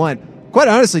Game 1. Quite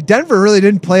honestly, Denver really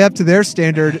didn't play up to their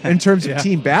standard in terms of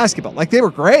team basketball. Like, they were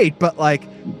great, but, like,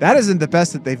 that isn't the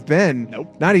best that they've been.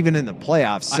 Nope. Not even in the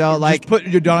playoffs. So, just put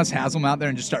Udonis Haslem out there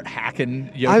and just start hacking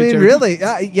Jokic. I mean, really,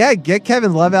 get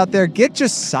Kevin Love out there. Get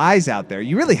just size out there.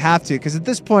 You really have to, because at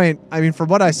this point, I mean, from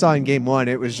what I saw in Game 1,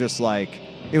 it was just like,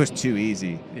 it was too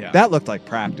easy. Yeah. That looked like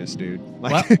practice, dude.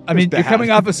 Like, Well, I mean, it was you're bad.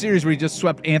 coming off a series where you just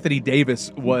swept Anthony Davis,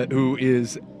 who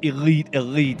is elite,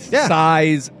 Yeah.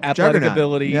 size, athletic Juggernaut.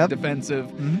 ability, Yep.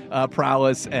 defensive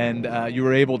prowess, and you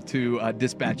were able to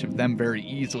dispatch of them very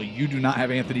easily. You do not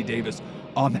have Anthony Davis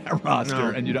on that roster, No.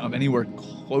 and you don't have anywhere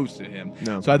close to him.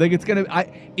 No. So I think it's going to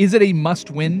 – is it a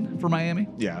must-win for Miami?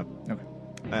 Yeah.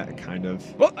 Okay. Kind of.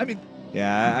 Well, I mean –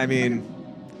 Yeah, I mean,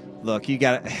 look, you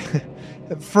got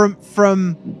from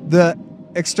the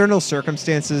external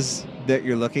circumstances that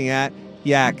you're looking at.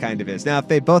 Yeah, it kind of is. Now, if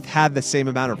they both had the same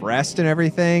amount of rest and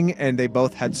everything, and they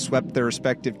both had swept their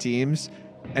respective teams,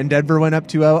 and Denver went up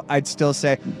 2-0, I'd still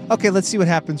say, okay, let's see what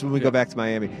happens when we go back to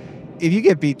Miami. If you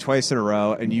get beat twice in a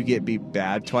row and you get beat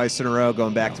bad twice in a row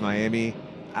going back to Miami,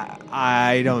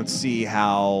 I don't see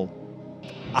how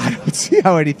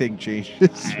anything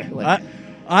changes.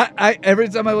 I every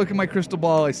time I look at my crystal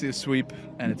ball, I see a sweep,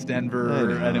 and it's Denver, I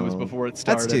know. and it was before it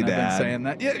started. That's too and I've bad. been saying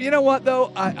that. Yeah, you know what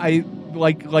though? I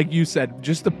like you said,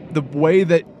 just the way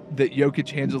that Jokic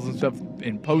handles himself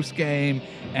in post game,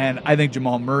 and I think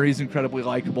Jamal Murray's incredibly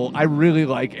likable. I really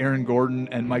like Aaron Gordon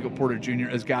and Michael Porter Jr.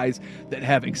 as guys that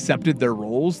have accepted their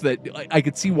roles. That I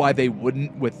could see why they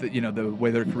wouldn't with the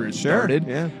way their careers started.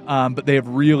 Yeah. But they have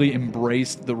really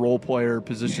embraced the role player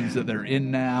positions that they're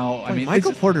in now. I mean,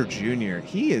 Michael Porter Jr.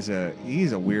 He's a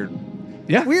weird,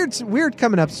 Yeah. weird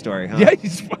coming up story, huh? Yeah,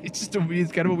 he's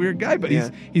kind of a weird guy, but Yeah.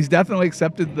 he's definitely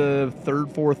accepted the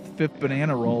third, fourth, fifth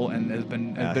banana role and has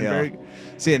been he'll- very.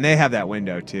 See, and they have that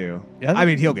window too. Yeah. I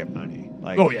mean, he'll get money.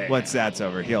 Like, Oh, yeah, once that's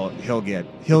over, he'll get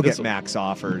This'll- max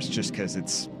offers just because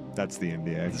that's the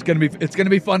NBA. It's gonna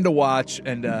be fun to watch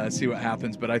and see what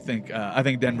happens. But I think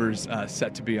Denver's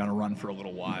set to be on a run for a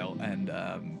little while, and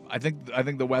I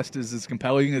think the West is as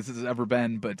compelling as it's ever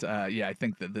been. But yeah, I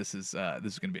think that this is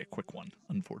gonna be a quick one,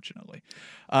 unfortunately.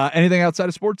 Anything outside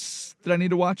of sports that I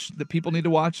need to watch, that people need to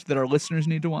watch, that our listeners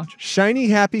need to watch? Shiny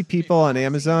Happy People on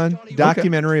Amazon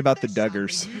documentary about the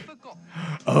Duggars.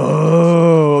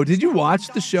 Oh, did you watch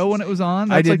the show when it was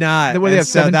on? I did not. The way they And have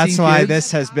so 17 that's why kids?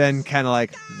 this has been kind of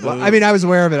like. Well, I mean, I was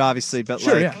aware of it obviously, but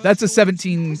Sure, like, yeah. That's a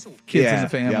 17 kids Yeah, in the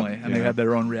family, yep, and they yeah. have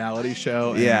their own reality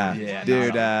show. And yeah,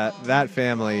 dude, no. that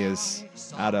family is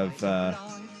out of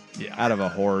a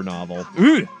horror novel.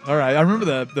 Ooh, all right. I remember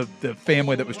the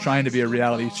family that was trying to be a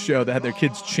reality show that had their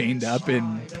kids chained up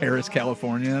in Paris,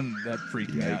 California, and that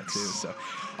freaked me out too. So,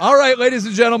 all right, ladies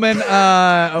and gentlemen,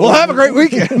 We'll have a great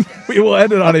weekend. We will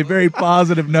end it on a very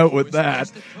positive note with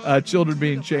that. Children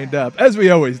being chained up, as we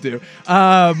always do.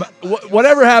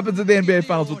 Whatever happens at the NBA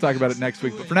Finals, we'll talk about it next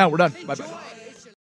week. But for now, we're done. Bye-bye.